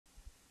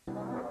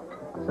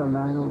So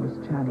Lionel was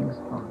Channing's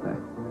father.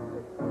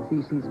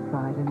 Cece's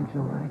pride and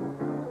joy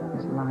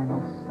is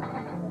Lionel's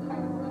son.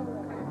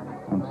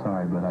 I'm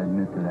sorry, but I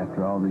admit that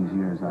after all these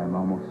years, I'm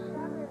almost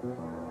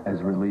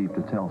as relieved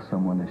to tell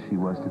someone as she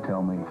was to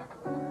tell me.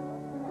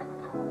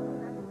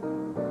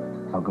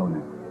 I'll go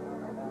now.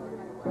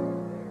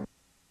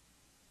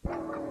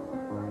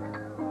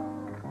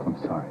 I'm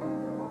sorry.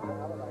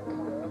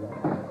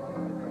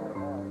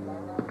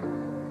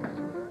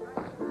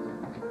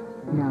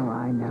 Now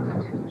I know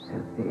too,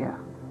 Sophia.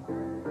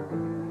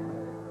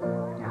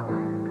 Now I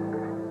know.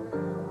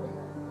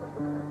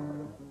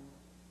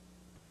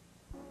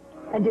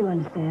 I do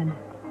understand.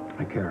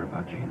 I care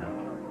about Gina.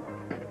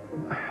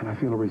 And I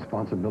feel a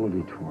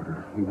responsibility toward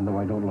her, even though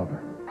I don't love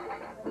her.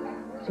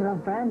 You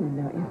love Brandon,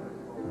 don't you?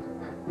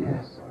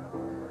 Yes.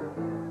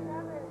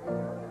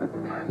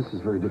 This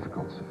is very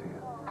difficult, Sophia.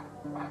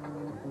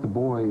 The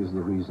boy is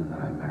the reason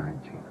that I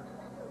married Gina.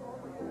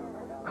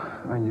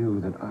 I knew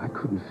that I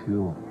couldn't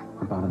feel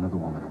about another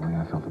woman the way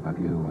I felt about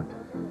you.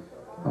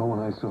 And, when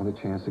I saw the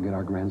chance to get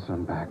our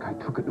grandson back, I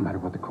took it no matter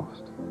what the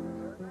cost.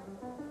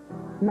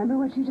 Remember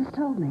what you just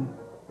told me?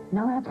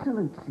 No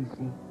absolutes,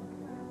 Cece.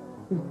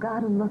 You've got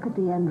to look at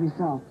the end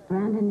result.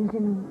 Brandon is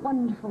in a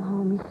wonderful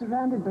home. He's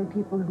surrounded by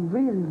people who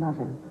really love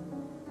him.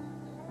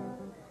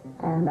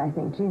 And I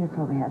think Gina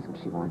probably has what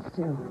she wants,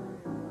 too.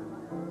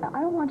 Now, I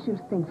don't want you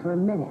to think for a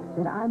minute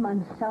that I'm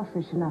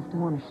unselfish enough to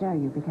want to share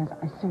you, because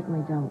I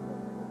certainly don't.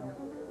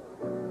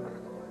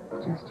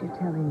 Just you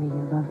telling me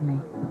you love me.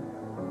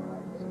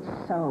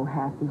 I'm so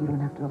happy you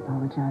don't have to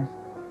apologize.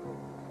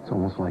 It's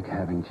almost like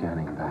having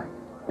Channing back.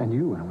 And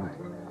you, in a way.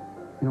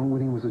 You know,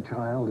 when he was a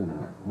child, and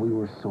we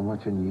were so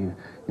much in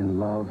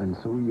love and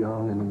so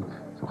young and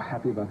so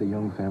happy about the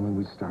young family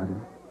we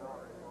started.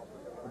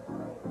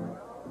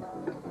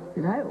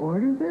 Did I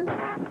order this?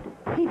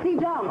 Cece,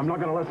 don't! I'm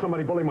not going to let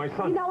somebody bully my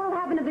son. You know what'll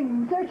happen if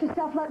you exert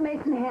yourself? Let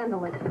Mason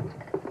handle it.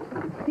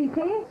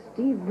 Cece?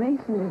 Steve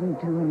Mason didn't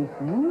do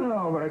anything.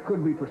 No, but I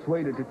could be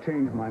persuaded to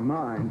change my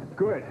mind.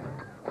 Good.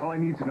 All I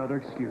need is another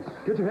excuse.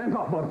 Get your hands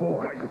off my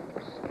boy.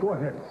 Go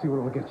ahead. See what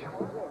it'll get you.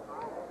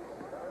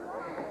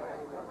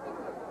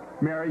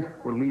 Mary,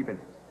 we're leaving.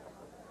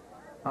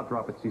 I'll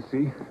drop it,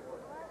 CC.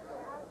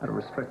 Out of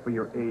respect for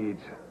your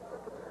age.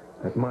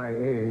 At my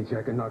age,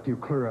 I can knock you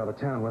clear out of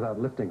town without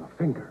lifting a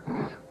finger.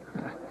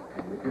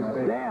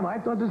 Damn, I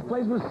thought this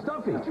place was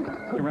stuffy.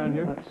 Around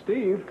here.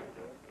 Steve.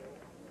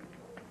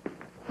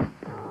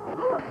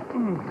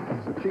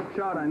 It's a cheap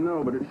shot, I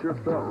know, but it sure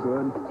felt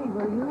good. Steve,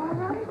 are you all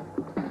right?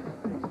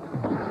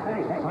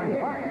 Hey.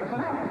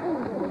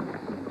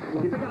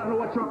 You think I don't know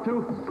what you're up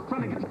to?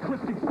 Trying to get your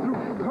twisting through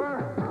her?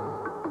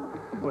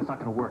 Well, it's not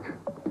going to work.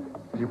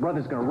 Your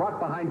brother's going to rot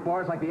behind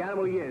bars like the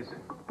animal he is.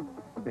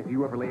 If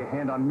you ever lay a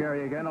hand on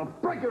Mary again, I'll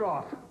break it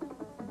off.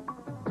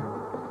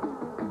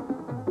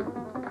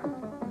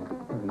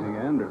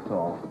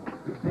 Neanderthal.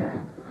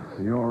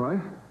 You all right?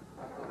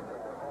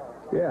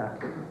 Yeah.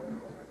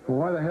 Well,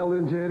 why the hell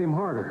didn't you hit him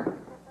harder?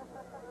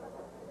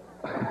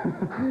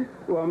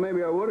 Well,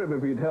 maybe I would have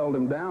if you'd held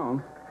him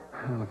down.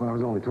 Well, if I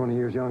was only 20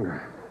 years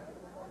younger.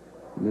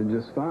 You did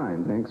just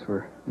fine. Thanks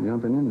for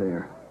jumping in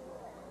there.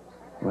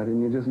 Why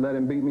didn't you just let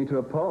him beat me to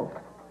a pulp?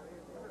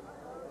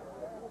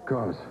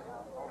 Cause.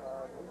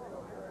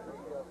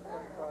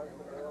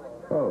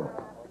 Oh.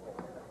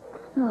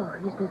 Oh,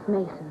 he's Miss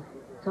Mason.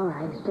 It's all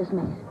right. It's just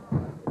Mason.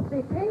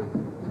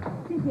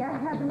 Cece, I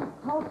haven't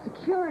called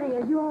security.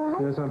 Are you all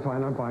right? Yes, I'm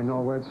fine.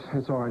 No,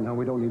 it's all right now.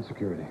 We don't need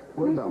security.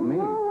 What about me?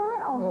 You all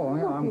right? Oh,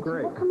 yeah, I'm look,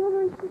 great. Well, come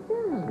over and sit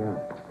down. Yeah.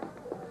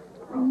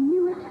 I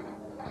knew it.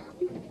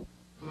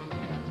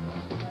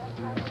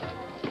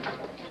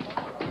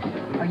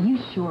 Are you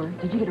sure?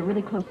 Did you get a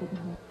really close look at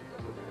him?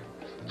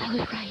 I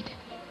was right.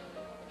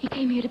 He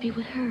came here to be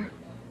with her.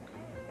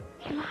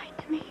 He lied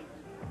to me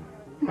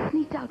and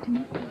sneaked out to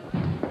me.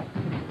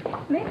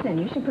 Mason,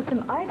 you should put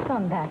some ice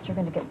on that. You're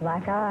going to get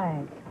black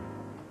eyes.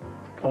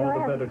 All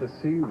the better to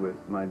see you with,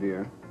 my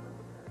dear.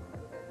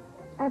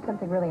 I have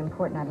something really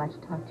important I'd like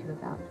to talk to you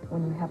about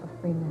when you have a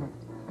free minute.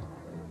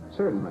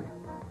 Certainly.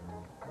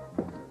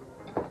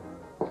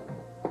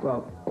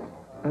 Well,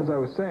 as I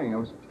was saying, I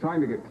was trying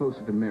to get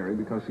closer to Mary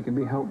because she can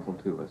be helpful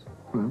to us.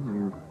 Well,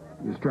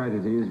 your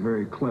strategy is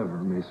very clever,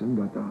 Mason,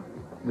 but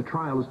the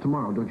trial is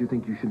tomorrow. Don't you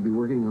think you should be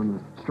working on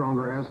the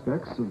stronger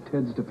aspects of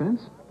Ted's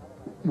defense?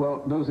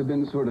 Well, those have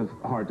been sort of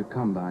hard to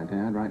come by,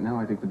 Dad. Right now,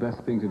 I think the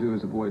best thing to do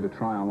is avoid a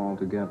trial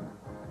altogether.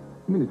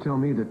 You mean to tell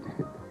me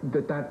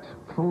that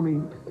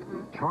phony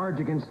charge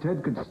against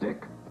Ted could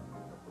stick?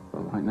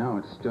 Well, right now,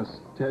 it's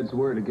just Ted's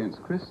word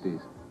against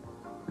Christie's.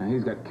 Now,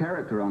 he's got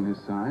character on his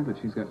side, but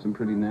she's got some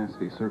pretty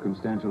nasty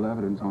circumstantial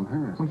evidence on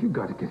hers. Well, you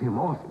got to get him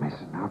off,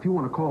 Mason. Now, if you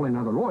want to call in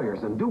other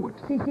lawyers, then do it.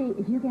 Cece,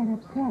 if you get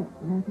upset,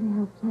 you're not going to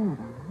help Ted,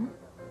 all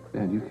right?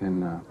 Dad, you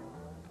can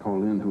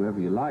call in whoever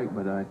you like,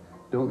 but I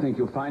don't think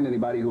you'll find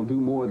anybody who'll do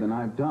more than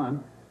I've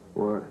done,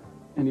 or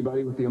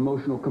anybody with the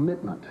emotional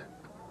commitment.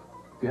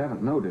 If you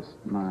haven't noticed,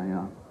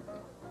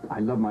 I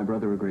love my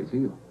brother a great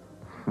deal.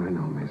 I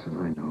know, Mason,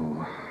 I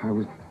know. I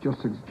was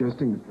just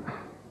suggesting...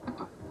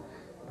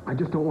 I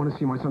just don't want to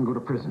see my son go to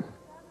prison.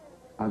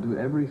 I'll do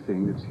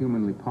everything that's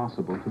humanly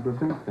possible to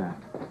prevent that.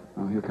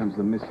 Oh, here comes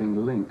the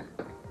missing link.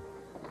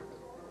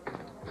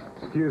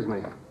 Excuse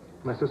me.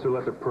 My sister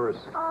left her purse.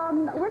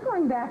 We're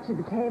going back to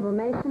the table.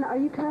 Mason, are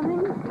you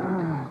coming?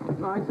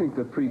 I think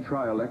the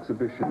pre-trial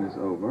exhibition is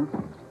over.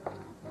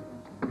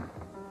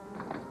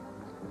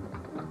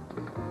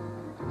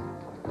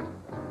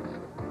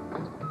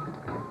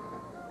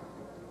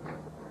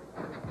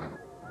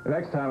 The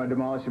next time I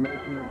demolish your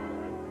Mason...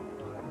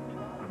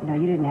 No,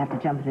 you didn't have to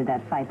jump into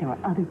that fight. There were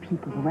other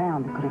people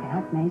around that could have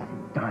helped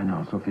Mason. I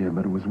know, Sophia,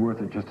 but it was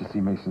worth it just to see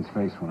Mason's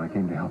face when I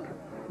came to help you.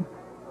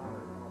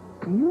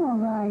 Are you all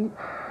right?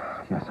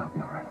 Yes, I'll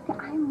be all right. See,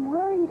 I'm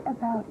worried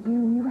about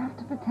you. You have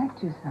to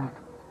protect yourself.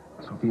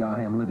 Sophia,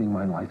 I am living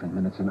my life in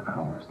minutes and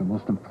hours. The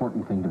most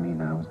important thing to me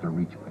now is to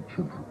reach my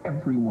children.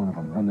 Every one of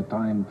them. While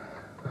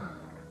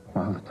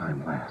the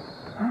time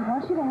lasts. I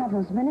want you to have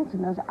those minutes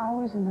and those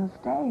hours and those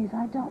days.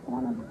 I don't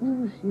want to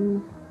lose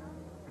you.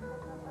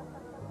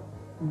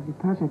 To be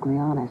perfectly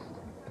honest,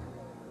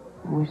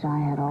 I wish I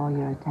had all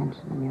your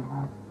attention and your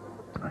love.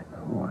 I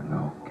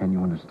know. Can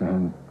you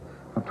understand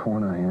how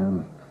torn I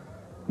am?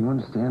 You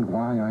understand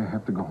why I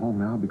have to go home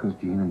now? Because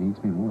Gina needs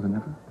me more than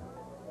ever?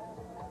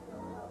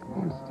 I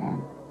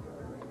understand.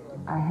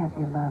 I have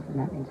your love, and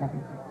that means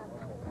everything.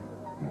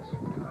 Yes, you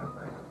do have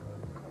that.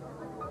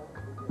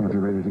 Well, if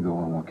you're ready to go,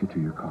 I'll walk you to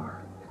your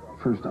car.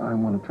 First, I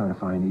want to try to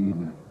find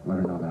Eden. Let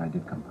her know that I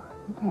did come by.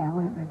 Okay, I'll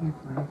wait right here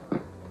for you.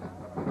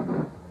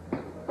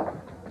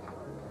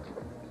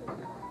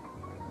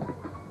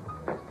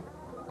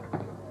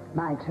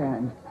 My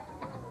turn.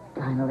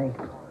 Finally.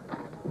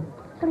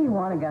 What do you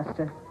want,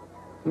 Augusta?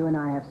 You and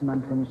I have some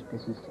unfinished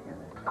business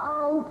together.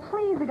 Oh,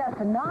 please,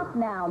 Augusta, not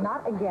now,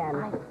 not again.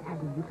 I tell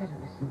you, you better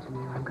listen to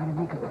me or I'm going to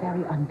make a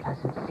very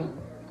unpleasant scene.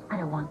 I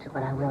don't want to,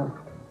 but I will.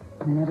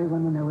 And then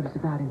everyone will know what it's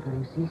about,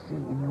 including Cece,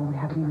 and you won't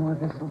have any more of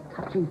this little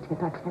touching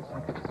tete-a-tete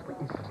like I just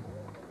witnessed.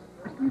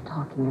 What are you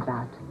talking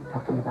about?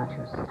 Talking about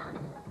your son.